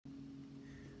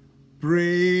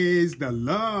Praise the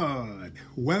Lord.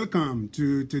 Welcome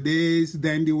to today's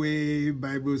Dandy Way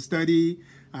Bible study.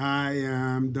 I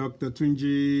am Dr.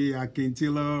 Tunji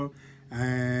Akintilo,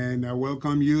 and I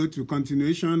welcome you to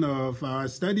continuation of our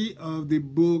study of the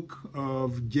book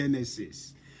of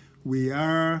Genesis. We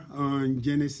are on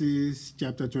Genesis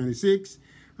chapter 26,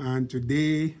 and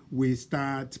today we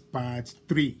start part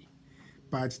 3.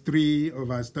 Part 3 of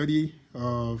our study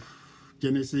of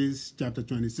Genesis chapter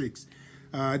 26.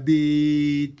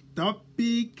 The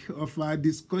topic of our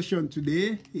discussion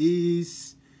today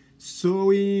is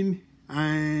sowing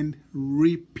and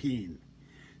reaping.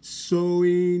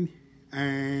 Sowing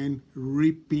and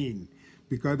reaping,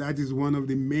 because that is one of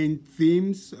the main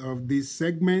themes of this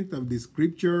segment of the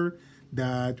scripture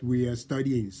that we are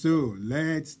studying. So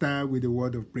let's start with a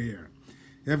word of prayer.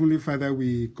 Heavenly Father,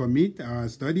 we commit our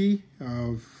study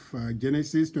of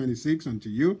Genesis 26 unto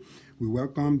you. We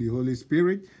welcome the Holy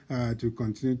Spirit to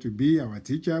continue to be our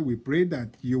teacher. We pray that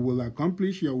you will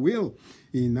accomplish your will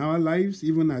in our lives,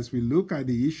 even as we look at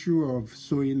the issue of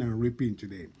sowing and reaping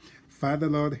today. Father,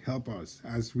 Lord, help us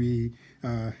as we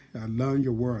learn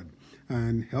your word,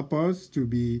 and help us to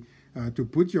be to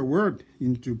put your word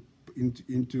into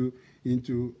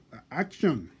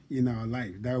action in our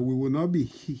life, that we will not be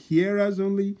hearers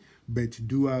only, but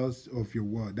doers of your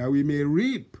word, that we may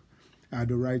reap at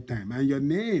the right time, and your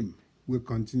name will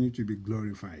continue to be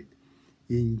glorified.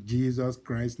 In Jesus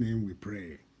Christ's name we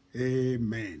pray.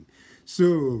 Amen.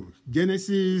 So,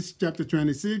 Genesis chapter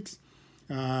 26,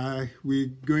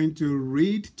 we're going to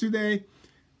read today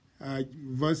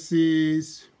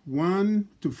verses 1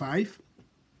 to 5,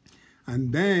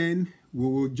 and then we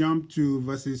will jump to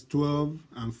verses 12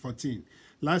 and 14.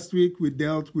 Last week we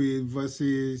dealt with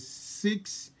verses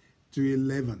 6 to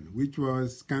 11, which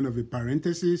was kind of a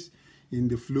parenthesis in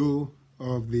the flow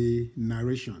of the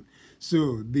narration.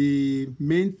 So the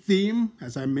main theme,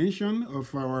 as I mentioned,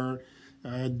 of our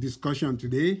discussion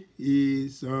today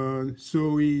is on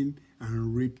sowing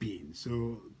and reaping.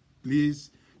 So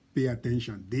please pay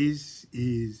attention. This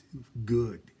is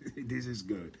good. This is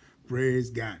good. Praise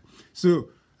God. So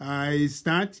I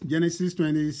start Genesis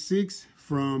 26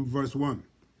 from verse 1.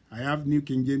 I have New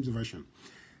King James Version.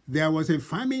 There was a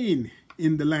famine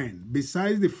in the land,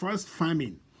 besides the first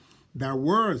famine that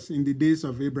was in the days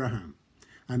of Abraham.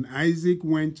 And Isaac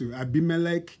went to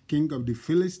Abimelech, king of the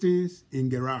Philistines, in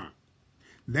Gerar.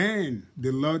 Then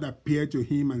the Lord appeared to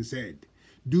him and said,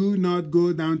 "Do not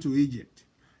go down to Egypt.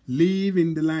 Live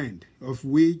in the land of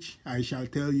which I shall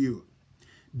tell you.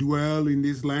 Dwell in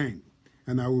this land,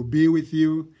 and I will be with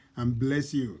you and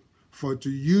bless you. For to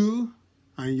you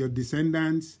and your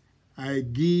descendants I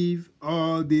give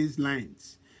all these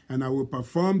lands, and I will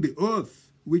perform the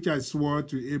oath which I swore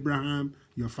to Abraham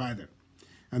your father.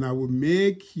 And I will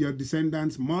make your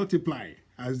descendants multiply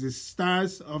as the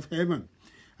stars of heaven.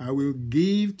 I will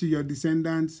give to your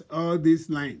descendants all these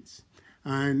lands,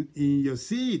 and in your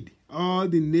seed all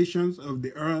the nations of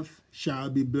the earth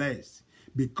shall be blessed,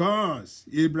 because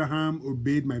Abraham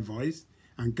obeyed my voice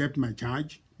and kept my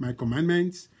charge, my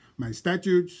commandments, my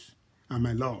statutes, and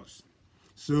my laws."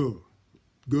 So,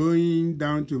 going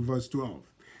down to verse 12.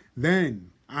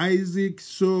 Then Isaac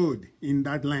sowed in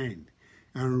that land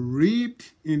and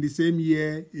reaped in the same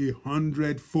year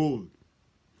 100-fold.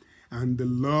 And the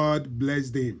Lord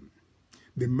blessed him.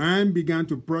 The man began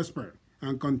to prosper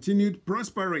and continued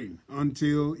prospering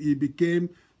until he became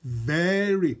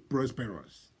very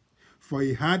prosperous. For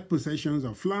he had possessions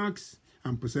of flocks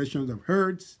and possessions of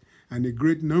herds and a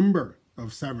great number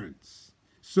of servants.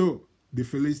 So the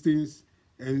Philistines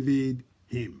envied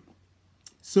him.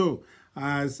 So,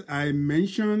 as I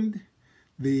mentioned,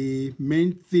 the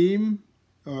main theme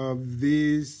of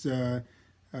this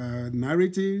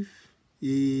narrative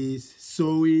is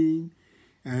sowing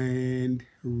and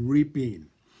reaping.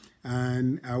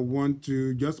 And I want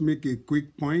to just make a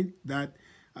quick point that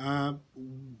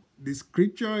the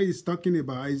scripture is talking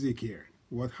about Isaac here.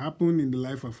 What happened in the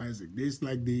life of Isaac. This is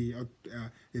like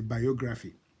a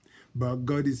biography. But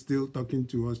God is still talking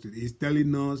to us today. He's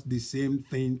telling us the same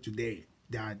thing today,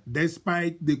 that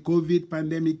despite the COVID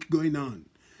pandemic going on,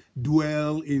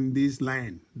 dwell in this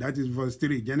land. That is verse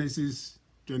 3, Genesis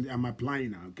 20. I'm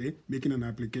applying now, okay? Making an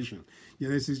application.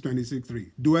 Genesis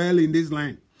 26:3. Dwell in this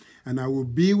land, and I will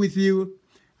be with you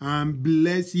and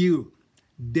bless you,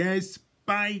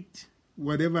 despite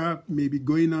whatever may be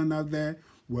going on out there,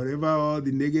 whatever all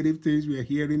the negative things we are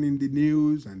hearing in the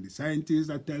news, and the scientists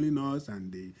are telling us,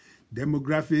 and the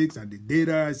demographics and the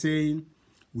data are saying,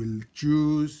 we'll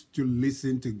choose to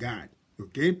listen to God,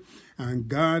 okay? And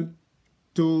God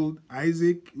told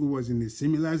Isaac, who was in a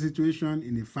similar situation,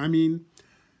 in a famine,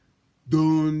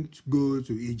 don't go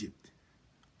to Egypt.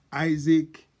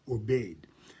 Isaac obeyed.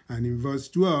 And in verse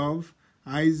 12,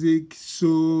 Isaac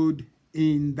sowed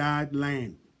in that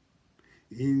land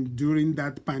during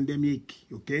that pandemic,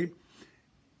 okay?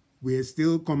 We are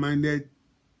still commanded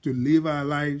to live our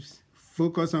lives,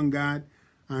 focus on God,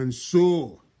 and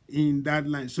sow in that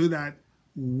land so that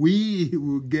we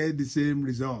will get the same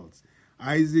results.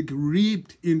 Isaac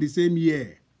reaped in the same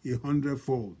year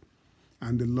 100-fold,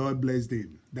 and the Lord blessed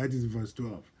him. That is verse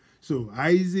 12. So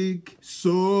Isaac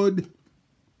sowed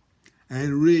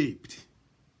and reaped.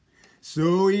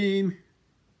 Sowing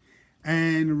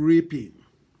and reaping.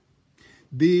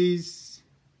 This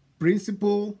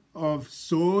principle of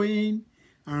sowing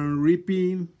and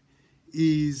reaping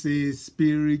is a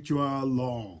spiritual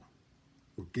law.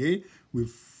 Okay? We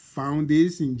found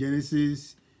this in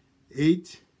Genesis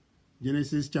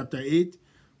chapter 8,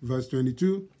 verse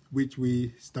 22, which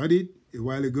we studied a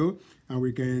while ago, and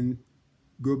we can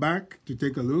go back to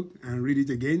take a look and read it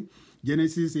again.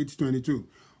 Genesis 8:22.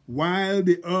 While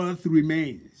the earth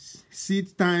remains,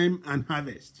 seed time and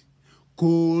harvest,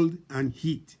 cold and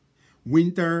heat,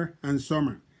 winter and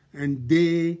summer, and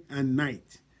day and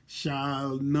night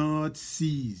shall not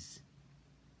cease.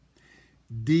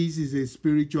 This is a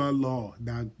spiritual law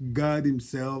that God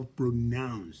himself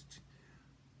pronounced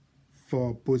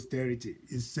for posterity.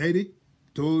 He said it,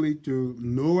 told it to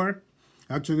Noah.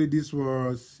 Actually, this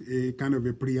was a kind of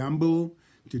a preamble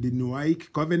to the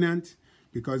Noahic covenant,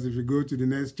 because if you go to the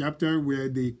next chapter where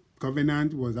the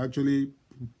covenant was actually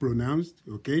pronounced,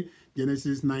 okay,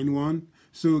 Genesis 9:1.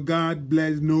 So God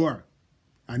blessed Noah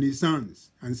and his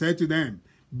sons and said to them,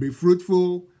 be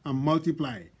fruitful and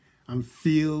multiply and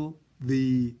fill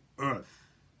the earth.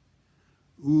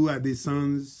 Who are the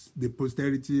sons, the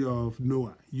posterity of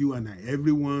Noah? You and I.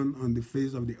 Everyone on the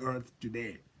face of the earth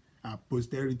today are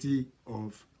posterity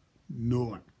of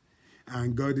Noah.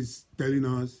 And God is telling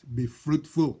us, be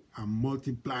fruitful and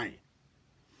multiply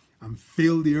and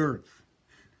fill the earth.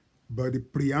 But the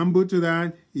preamble to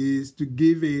that is to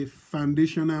give a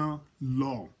foundational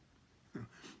law.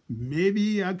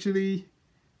 Maybe actually,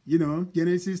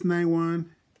 Genesis 9:1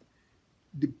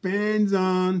 depends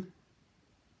on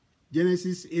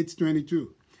Genesis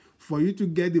 8:22. For you to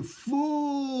get the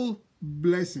full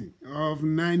blessing of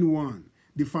 9:1,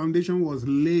 the foundation was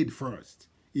laid first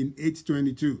in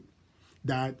 8:22.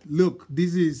 That, look,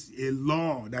 this is a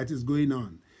law that is going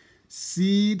on.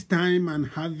 Seed time and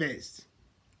harvest,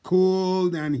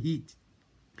 cold and heat,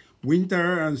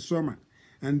 winter and summer,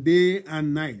 and day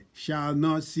and night shall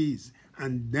not cease.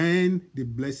 And then the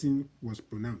blessing was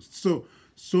pronounced. So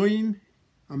sowing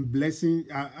and blessing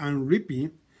and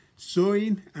reaping,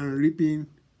 sowing and reaping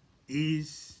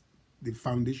is the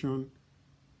foundation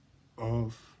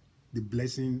of the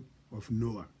blessing of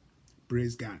Noah.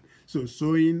 Praise God. So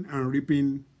sowing and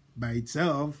reaping by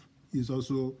itself is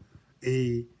also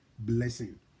a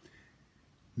blessing.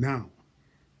 Now,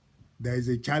 there is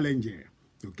a challenge here,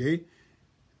 okay?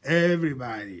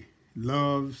 Everybody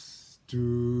loves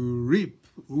to reap.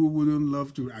 Who wouldn't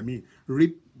love to? I mean,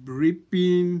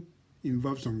 reaping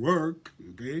involves some work,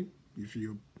 okay? If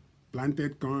you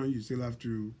planted corn, you still have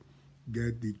to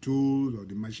get the tools or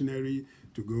the machinery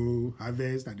to go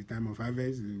harvest. At the time of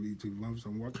harvest, it involves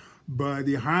some work. But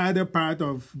the harder part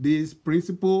of this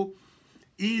principle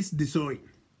is the sowing.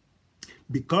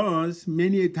 Because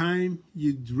many a time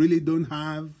you really don't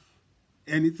have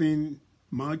anything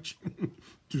much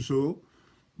to sow,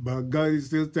 but God is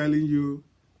still telling you,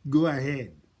 go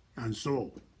ahead and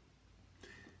sow.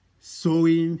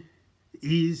 Sowing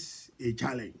is a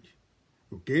challenge,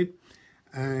 okay?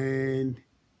 And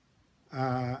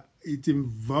it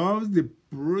involves the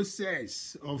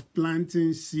process of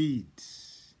planting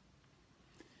seeds,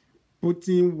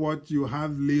 putting what you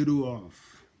have little of,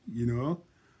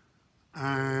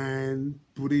 and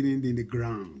putting it in the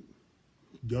ground,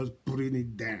 just putting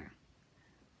it there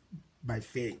by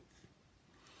faith.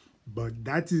 But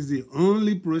that is the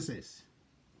only process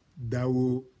that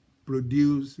will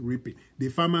produce reaping. The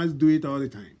farmers do it all the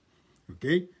time,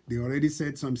 okay? They already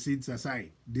set some seeds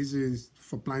aside. This is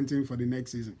for planting for the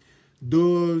next season.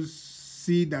 Those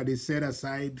seeds that they set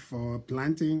aside for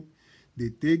planting, they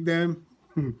take them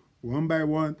one by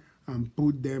one and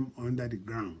put them under the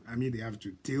ground. I mean, they have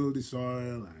to till the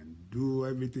soil and do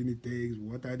everything it takes,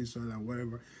 water the soil and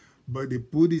whatever. But they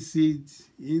put the seeds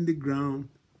in the ground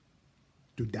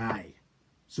to die.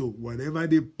 So whatever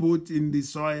they put in the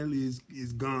soil is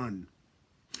gone.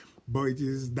 But it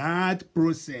is that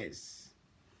process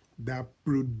that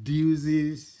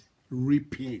produces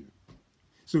reaping.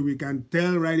 So we can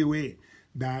tell right away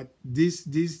that this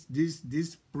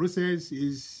process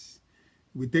is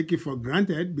We take it for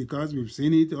granted because we've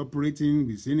seen it operating,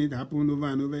 we've seen it happen over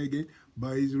and over again,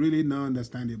 but it's really not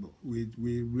understandable. We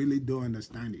really don't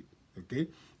understand it. Okay?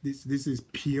 This is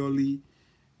purely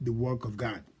the work of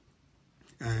God.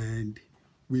 And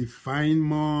we find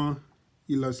more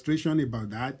illustration about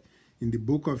that in the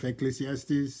book of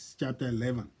Ecclesiastes chapter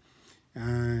 11.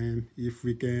 And if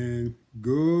we can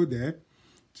go there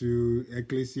to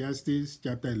Ecclesiastes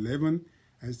chapter 11,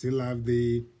 I still have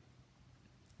the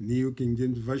New King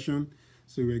James Version.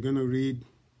 So we're going to read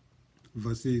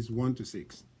verses 1 to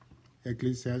 6.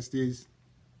 Ecclesiastes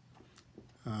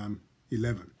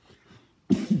 11.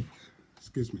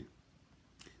 Excuse me.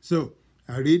 So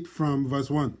I read from verse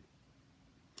 1.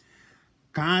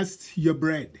 Cast your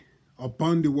bread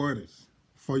upon the waters,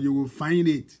 for you will find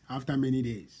it after many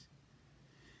days.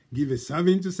 Give a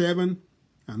serving to 7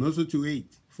 and also to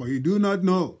 8, for you do not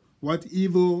know what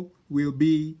evil will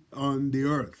be on the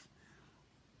earth.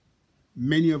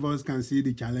 Many of us can see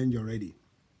the challenge already.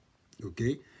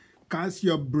 Okay? Cast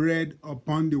your bread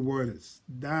upon the waters.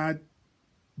 That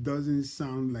doesn't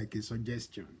sound like a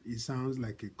suggestion. It sounds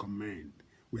like a command.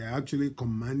 We are actually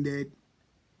commanded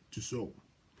to sow.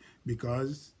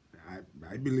 Because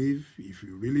I believe if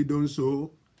you really don't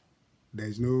sow,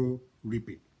 there's no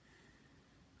reaping.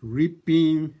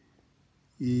 Reaping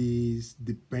is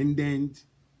dependent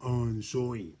on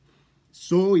sowing.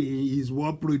 Sowing is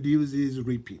what produces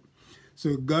reaping.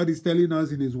 So God is telling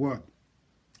us in his word,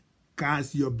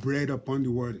 cast your bread upon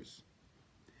the waters.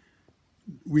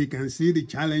 We can see the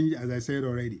challenge, as I said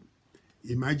already.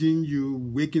 Imagine you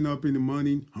waking up in the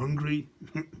morning hungry,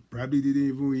 probably didn't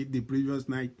even eat the previous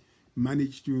night,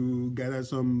 managed to gather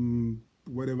some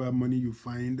whatever money you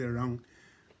find around,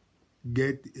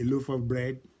 get a loaf of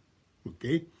bread,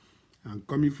 okay, and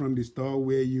coming from the store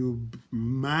where you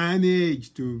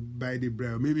managed to buy the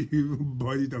bread, maybe you even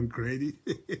bought it on credit.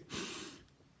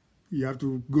 You have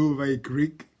to go over a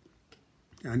creek,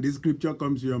 and this scripture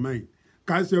comes to your mind.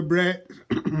 Cast your bread,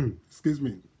 excuse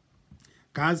me,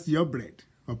 cast your bread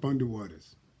upon the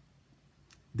waters.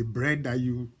 The bread that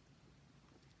you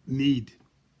need,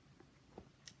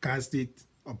 cast it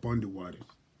upon the waters.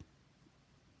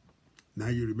 Now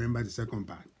you remember the second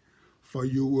part. For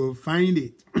you will find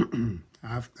it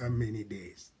after many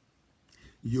days.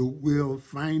 You will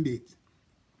find it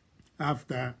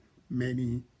after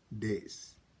many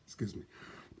days. Excuse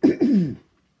me.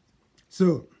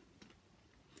 So,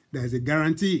 there's a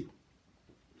guarantee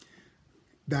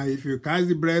that if you cast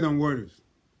the bread on waters,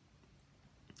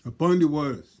 upon the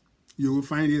waters, you will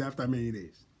find it after many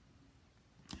days.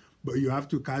 But you have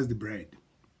to cast the bread.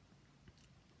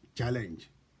 Challenge,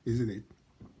 isn't it?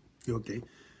 Okay.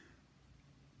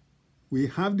 We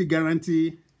have the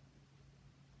guarantee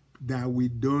that we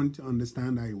don't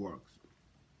understand how it works.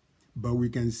 But we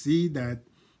can see that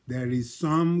there is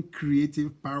some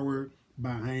creative power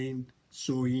behind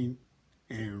sowing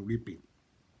and reaping.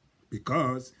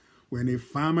 Because when a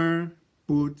farmer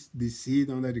puts the seed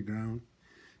under the ground,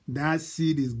 that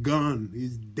seed is gone,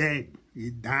 it's dead,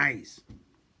 it dies.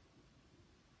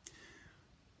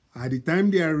 At the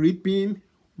time they are reaping,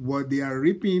 what they are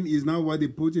reaping is not what they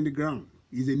put in the ground.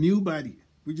 It's a new body,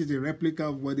 which is a replica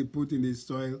of what they put in the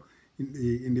soil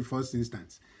in the first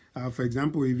instance. For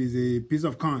example, if it's a piece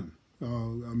of corn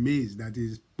or maize that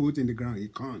is put in the ground, a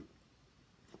corn,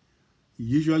 it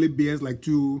usually bears like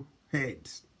 2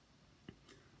 heads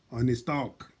on a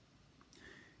stalk.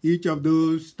 Each of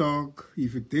those stalk,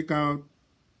 if you take out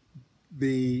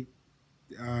the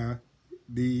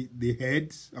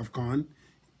heads of corn,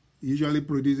 usually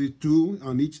produces 2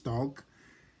 on each stalk,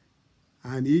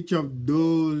 and each of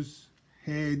those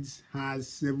heads has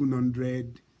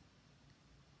 700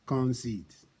 corn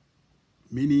seeds,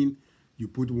 meaning you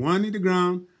put 1 in the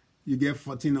ground, you get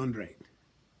 1,400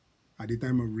 at the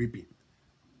time of reaping.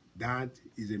 That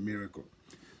is a miracle.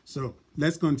 So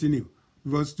let's continue.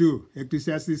 Verse 2,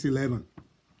 Ecclesiastes 11.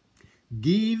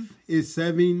 Give a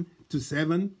serving to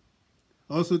 7,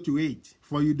 also to 8,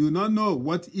 for you do not know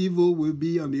what evil will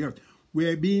be on the earth. We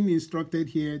are being instructed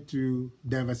here to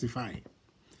diversify.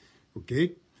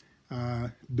 Okay?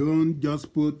 Don't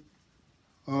just put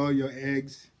all your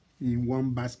eggs in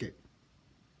one basket.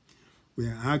 We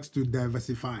are asked to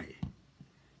diversify.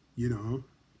 You know,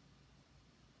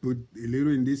 put a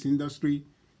little in this industry,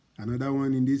 another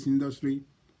one in this industry,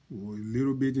 a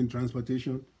little bit in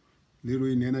transportation, little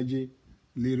in energy,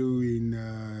 little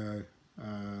in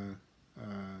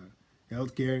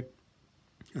healthcare,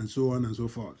 and so on and so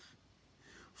forth.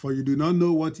 For you do not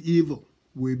know what evil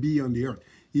will be on the earth.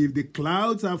 If the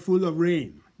clouds are full of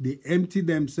rain, they empty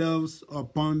themselves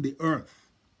upon the earth.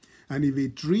 And if a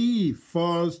tree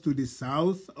falls to the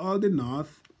south or the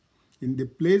north, In the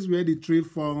place where the tree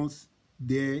falls,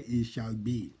 there it shall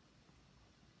be.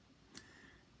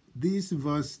 This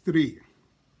verse 3,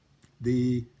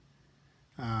 the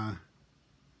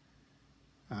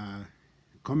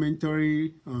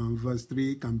commentary on verse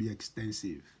 3 can be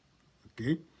extensive.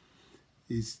 Okay?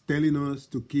 It's telling us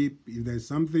to keep, if there's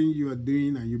something you are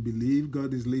doing and you believe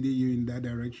God is leading you in that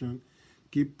direction,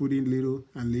 keep putting little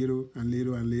and little and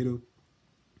little and little,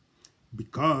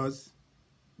 because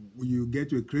you get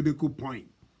to a critical point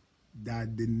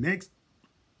that the next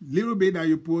little bit that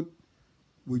you put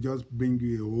will just bring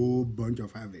you a whole bunch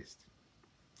of harvest.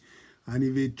 And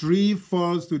if a tree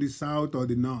falls to the south or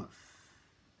the north,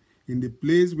 in the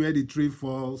place where the tree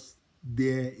falls,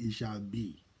 there it shall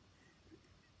be.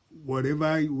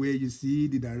 Whatever way you see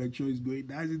the direction is going,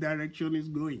 that's the direction it's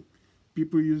going.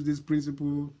 People use this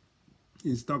principle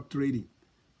in stock trading.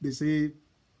 They say,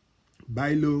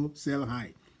 buy low, sell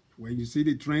high. When you see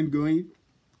the trend going,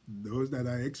 those that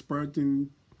are expert in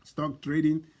stock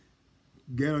trading,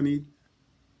 get on it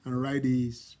and ride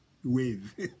this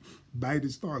wave. Buy the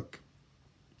stock.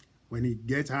 When it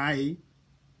gets high,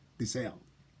 they sell.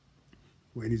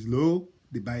 When it's low,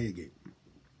 they buy again.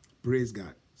 Praise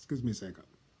God. Excuse me a second.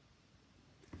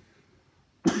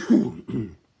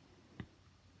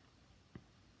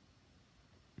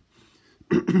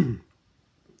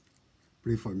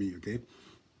 Pray for me, okay?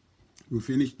 We'll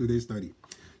finish today's study.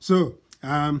 So,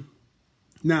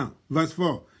 now, verse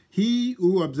 4. He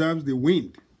who observes the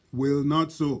wind will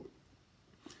not sow,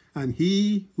 and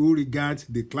he who regards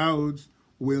the clouds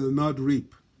will not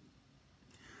reap.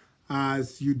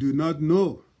 As you do not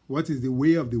know what is the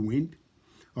way of the wind,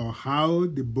 or how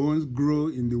the bones grow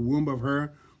in the womb of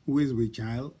her who is with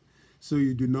child, so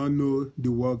you do not know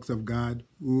the works of God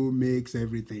who makes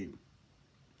everything.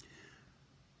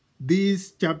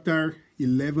 This chapter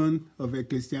 11 of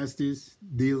Ecclesiastes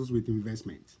deals with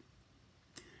investment.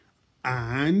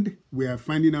 And we are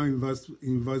finding out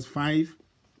in verse 5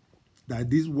 that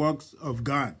these works of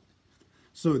God.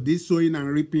 So this sowing and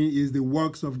reaping is the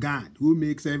works of God who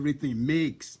makes everything,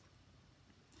 makes.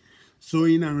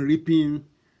 Sowing and reaping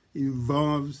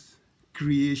involves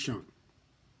creation.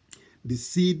 The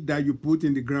seed that you put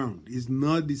in the ground is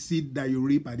not the seed that you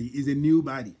reap it's a new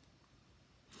body.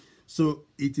 So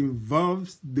it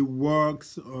involves the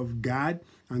works of God,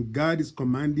 and God is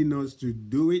commanding us to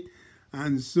do it.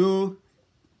 And so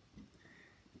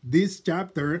this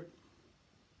chapter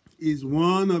is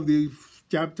one of the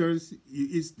chapters,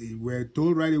 we're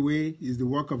told right away, is the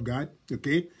work of God,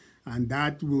 okay? And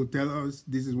that will tell us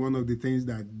this is one of the things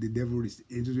that the devil is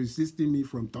resisting me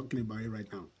from talking about it right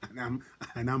now.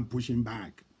 And I'm pushing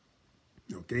back,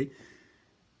 okay?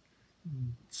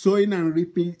 Sowing and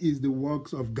reaping is the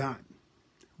works of God.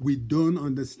 We don't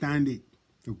understand it,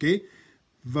 okay?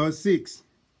 Verse 6,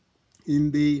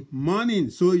 in the morning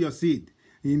sow your seed,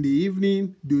 in the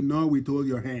evening do not withhold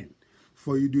your hand,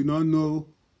 for you do not know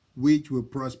which will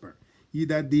prosper,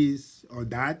 either this or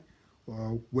that,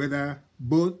 or whether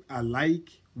both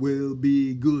alike will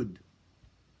be good.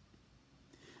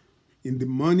 In the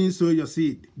morning sow your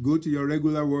seed, go to your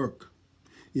regular work.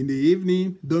 In the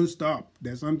evening, don't stop.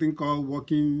 There's something called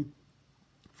working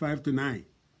 5 to 9.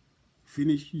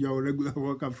 Finish your regular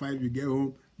work at 5, you get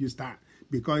home, you start.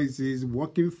 Because it says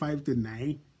working 5 to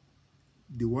 9,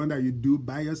 the one that you do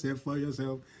by yourself, for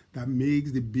yourself, that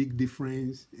makes the big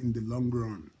difference in the long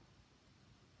run.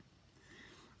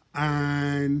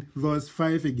 And verse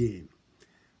 5 again.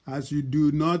 As you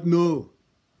do not know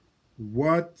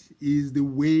what is the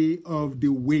way of the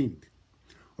wind,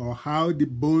 or how the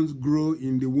bones grow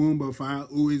in the womb of her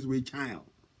who is with child.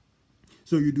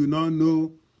 So you do not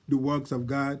know the works of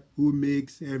God who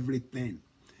makes everything.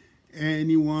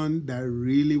 Anyone that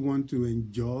really want to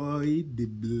enjoy the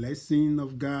blessing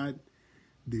of God,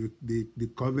 the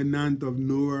covenant of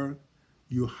Noah,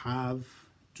 you have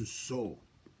to sow.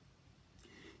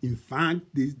 In fact,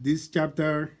 this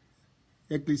chapter,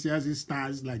 Ecclesiastes,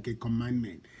 starts like a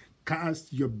commandment.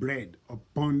 Cast your bread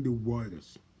upon the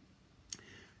waters.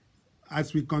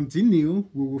 As we continue,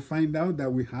 we will find out that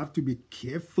we have to be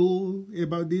careful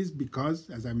about this because,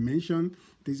 as I mentioned,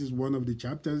 this is one of the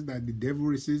chapters that the devil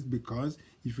resists, because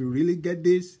if you really get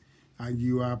this and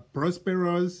you are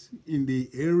prosperous in the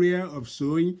area of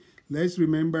sowing, let's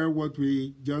remember what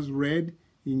we just read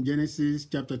in Genesis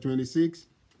chapter 26.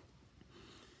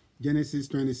 Genesis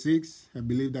 26, I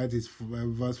believe that is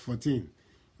verse 14.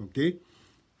 Okay?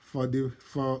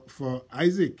 For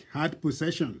Isaac had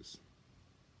possessions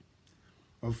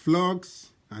of flocks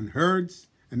and herds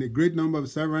and a great number of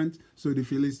servants, so the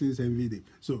Philistines envied him.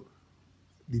 So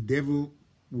the devil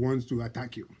wants to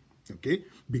attack you. Okay?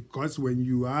 Because when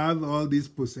you have all these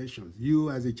possessions, you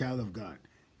as a child of God,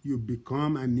 you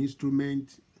become an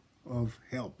instrument of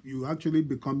help. You actually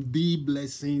become the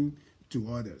blessing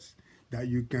to others, that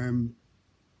you can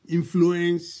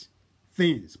influence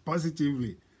things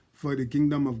positively for the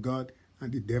kingdom of God,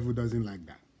 and the devil doesn't like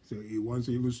that. So he wants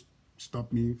to even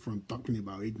stop me from talking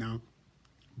about it now,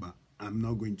 but I'm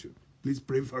not going to. Please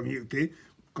pray for me, okay?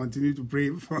 Continue to pray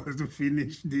for us to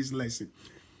finish this lesson.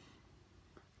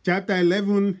 Chapter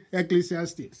 11,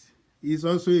 Ecclesiastes, is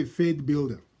also a faith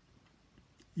builder.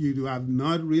 You have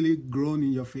not really grown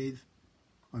in your faith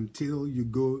until you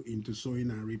go into sowing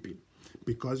and reaping,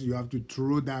 because you have to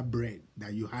throw that bread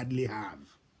that you hardly have.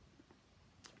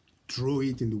 Throw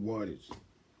it in the waters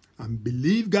and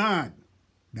believe God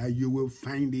that you will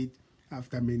find it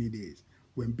after many days.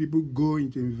 When people go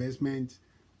into investment,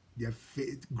 their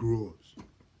faith grows.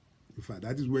 In fact,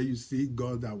 that is where you see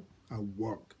God at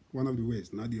work. One of the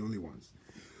ways, not the only ones.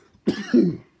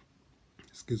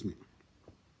 Excuse me.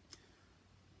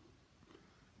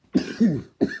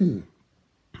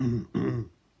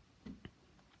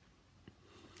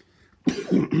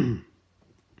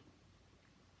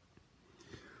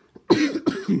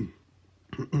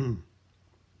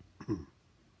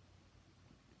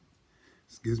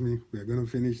 Excuse me. We are going to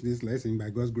finish this lesson by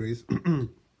God's grace.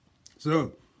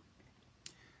 So,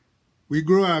 we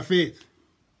grow our faith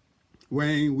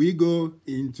when we go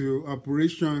into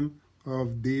operation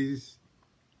of this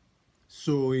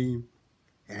sowing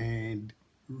and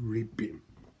reaping.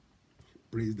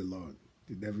 Praise the Lord.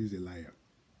 The devil is a liar.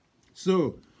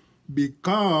 So,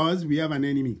 because we have an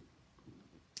enemy,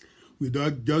 we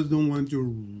just don't want to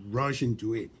rush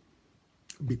into it.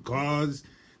 Because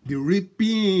the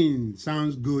reaping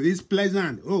sounds good. It's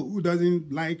pleasant. Oh, who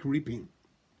doesn't like reaping?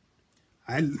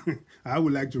 I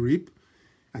would like to reap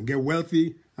and get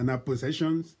wealthy and have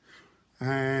possessions.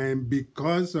 And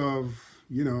because of,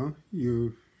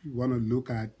 you want to look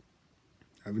at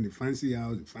having a fancy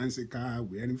house, a fancy car,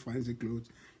 wearing fancy clothes,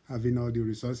 having all the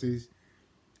resources,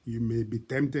 you may be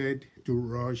tempted to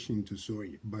rush into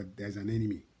sowing. But there's an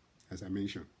enemy, as I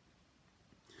mentioned.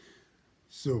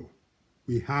 So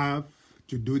we have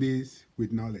to do this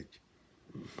with knowledge.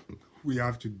 We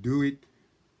have to do it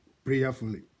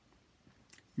prayerfully.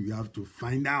 You have to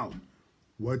find out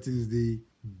what is the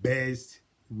best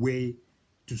way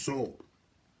to sow.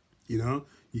 You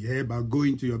hear about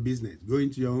going to your business,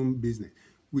 going to your own business,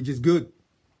 which is good.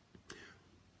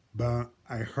 But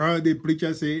I heard a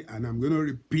preacher say, and I'm going to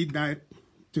repeat that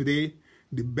today,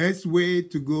 the best way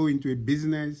to go into a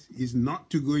business is not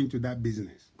to go into that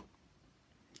business.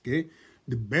 Okay?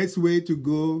 The best way to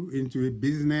go into a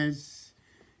business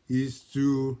is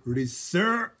to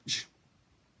research.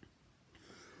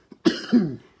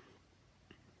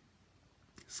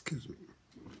 Excuse me.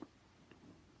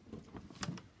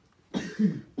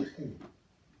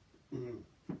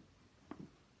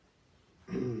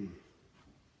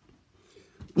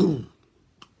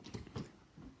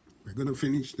 We're going to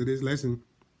finish today's lesson.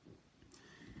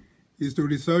 Is to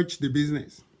research the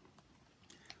business.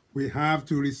 We have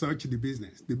to research the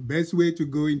business. The best way to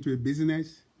go into a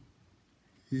business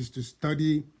is to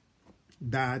study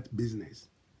that business.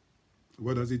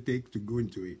 What does it take to go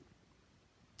into it?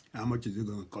 How much is it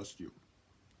going to cost you?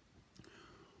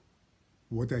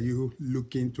 What are you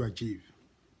looking to achieve?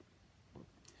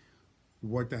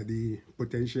 What are the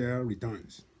potential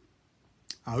returns?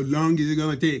 How long is it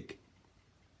going to take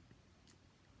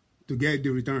to get the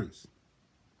returns?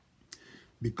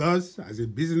 Because as a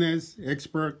business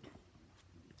expert,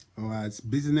 or as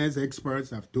business experts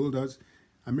have told us,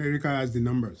 America has the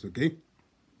numbers, okay?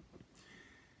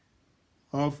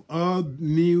 Of all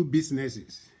new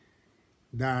businesses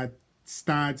that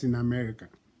start in America,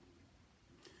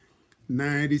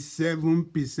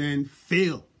 97%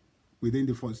 fail within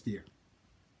the first year.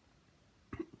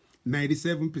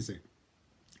 97%.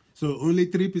 So only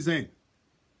 3%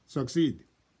 succeed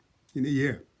in a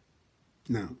year.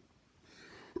 Now,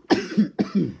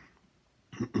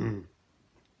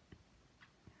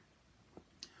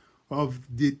 of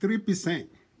the 3%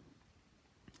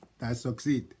 that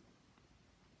succeed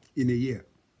in a year,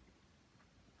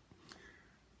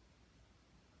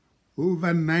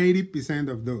 over 90%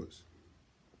 of those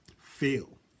fail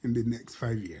in the next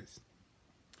 5 years.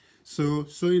 So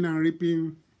sowing and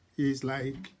reaping is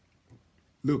like,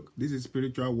 look, this is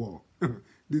spiritual war.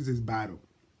 This is battle.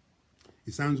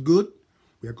 It sounds good.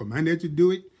 We are commanded to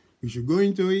do it. We should go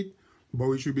into it, but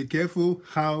we should be careful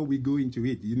how we go into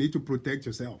it. You need to protect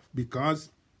yourself,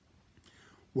 because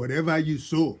whatever you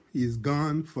sow is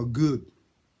gone for good.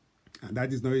 And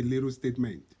that is not a little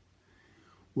statement.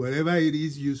 Whatever it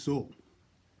is you sow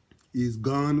is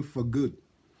gone for good.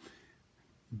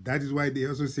 That is why they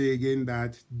also say again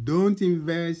that don't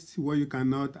invest what you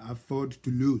cannot afford to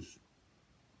lose.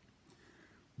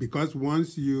 Because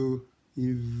once you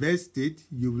invest it,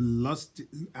 you've lost,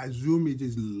 assume it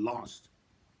is lost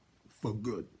for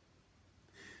good.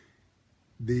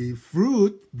 The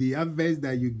fruit, the harvest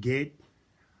that you get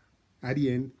at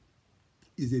the end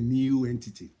is a new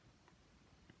entity.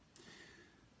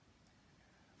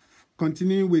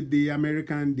 Continuing with the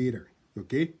American data,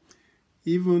 okay?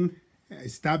 Even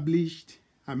established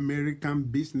American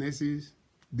businesses,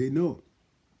 they know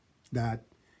that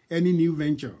any new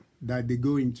venture that they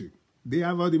go into, they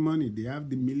have all the money, they have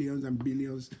the millions and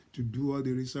billions to do all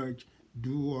the research,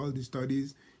 do all the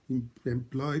studies,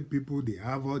 employ people, they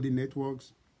have all the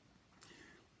networks.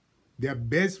 Their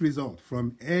best result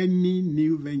from any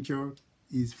new venture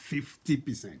is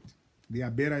 50%. They are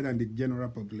better than the general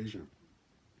population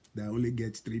that only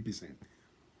gets 3%.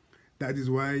 That is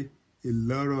why a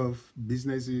lot of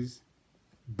businesses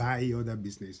buy other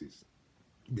businesses,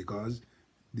 because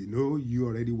they know you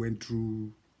already went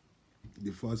through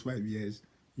the first 5 years,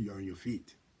 you're on your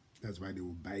feet. That's why they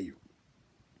will buy you.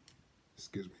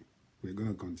 Excuse me. We're going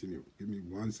to continue. Give me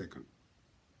 1 second.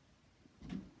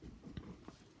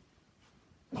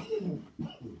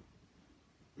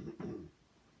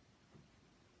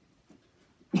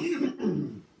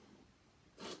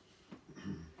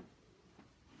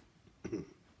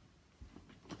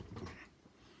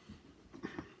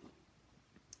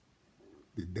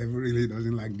 The devil really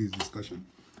doesn't like this discussion,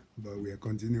 but we are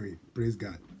continuing. Praise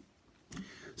God.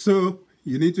 So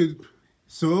you need to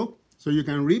sow so you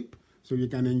can reap, so you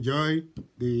can enjoy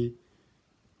the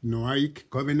Noahic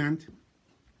covenant.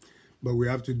 But we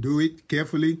have to do it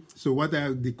carefully. So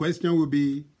the question will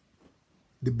be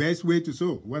the best way to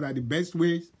sow. What are the best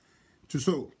ways to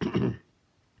sow?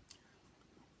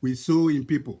 We sow in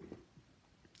people.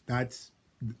 That's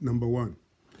number one.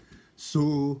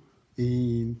 Sow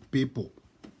in people.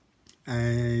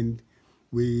 And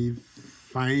we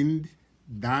find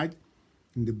that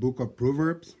in the book of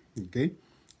Proverbs. Okay,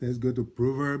 let's go to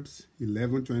Proverbs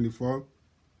 11:24.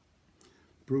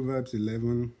 Proverbs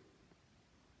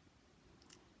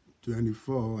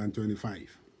 11:24 and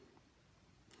 25.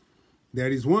 There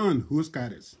is one who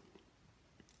scatters.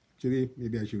 Actually,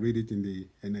 maybe I should read it in the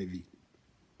NIV.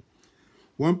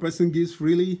 One person gives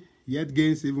freely, yet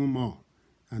gains even more.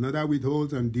 Another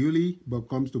withholds unduly, but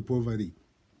comes to poverty.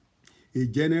 A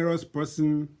generous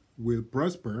person will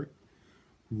prosper.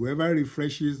 Whoever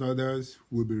refreshes others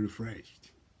will be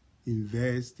refreshed.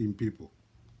 Invest in people.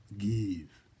 Give.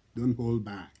 Don't hold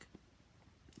back.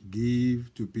 Give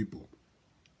to people.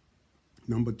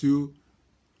 Number two,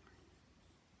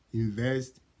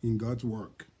 invest in God's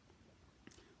work.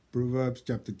 Proverbs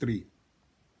chapter 3,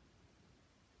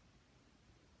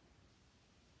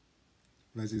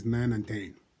 verses 9 and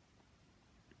 10.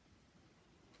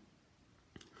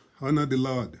 Honor the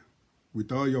Lord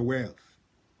with all your wealth,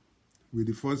 with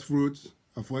the first fruits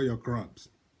of all your crops.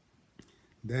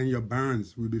 Then your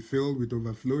barns will be filled with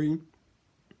overflowing,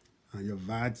 and your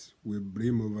vats will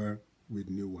brim over with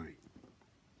new wine.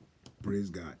 Praise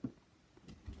God.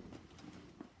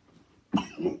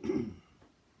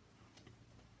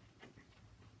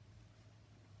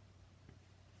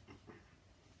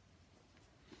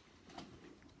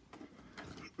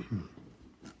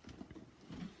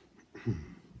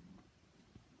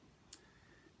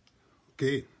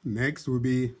 Okay, next will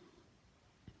be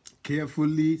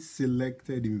carefully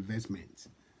selected investments.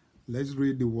 Let's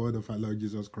read the word of our Lord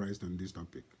Jesus Christ on this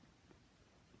topic.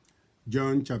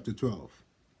 John chapter 12,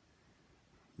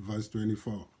 verse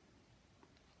 24.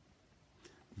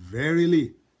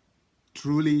 Verily,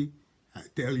 truly, I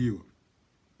tell you,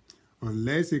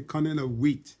 unless a kernel of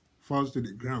wheat falls to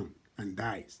the ground and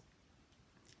dies,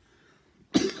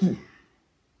 it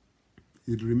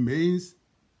remains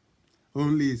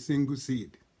only a single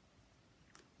seed.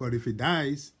 But if it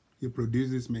dies, it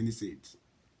produces many seeds.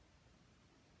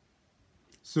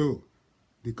 So,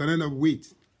 the kernel of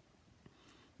wheat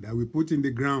that we put in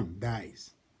the ground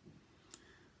dies.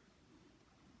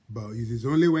 But it is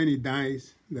only when it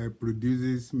dies that it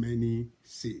produces many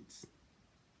seeds.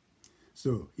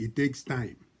 So, it takes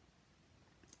time.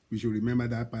 We should remember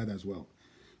that part as well.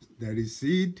 There is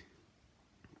seed,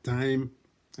 time,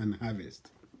 and harvest.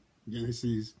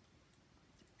 Genesis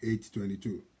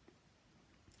 8:22.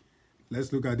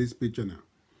 Let's look at this picture now.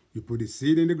 You put a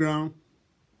seed in the ground.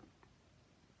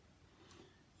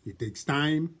 It takes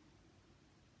time.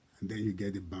 And then you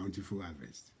get a bountiful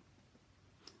harvest.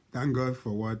 Thank God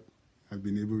for what I've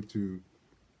been able to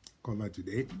cover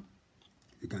today.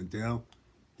 You can tell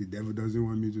the devil doesn't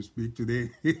want me to speak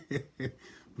today.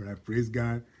 But I praise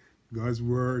God. God's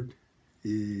word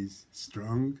is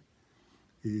strong,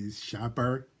 is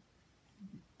sharper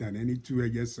than any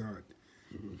two-edged sword,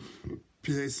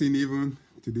 piercing even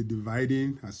to the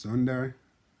dividing asunder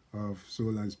of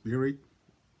soul and spirit,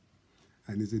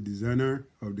 and is a discerner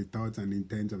of the thoughts and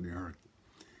intent of the heart.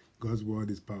 God's word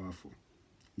is powerful.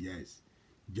 Yes.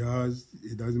 Just,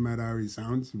 it doesn't matter how it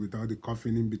sounds without the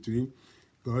coughing in between.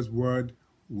 God's word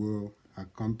will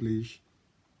accomplish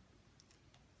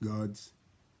God's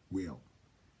will.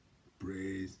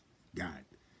 Praise God.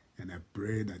 And I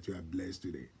pray that you are blessed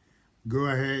today. Go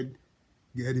ahead,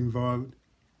 get involved,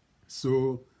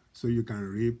 sow so you can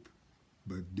reap,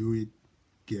 but do it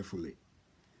carefully.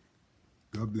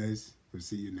 God bless. We'll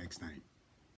see you next time.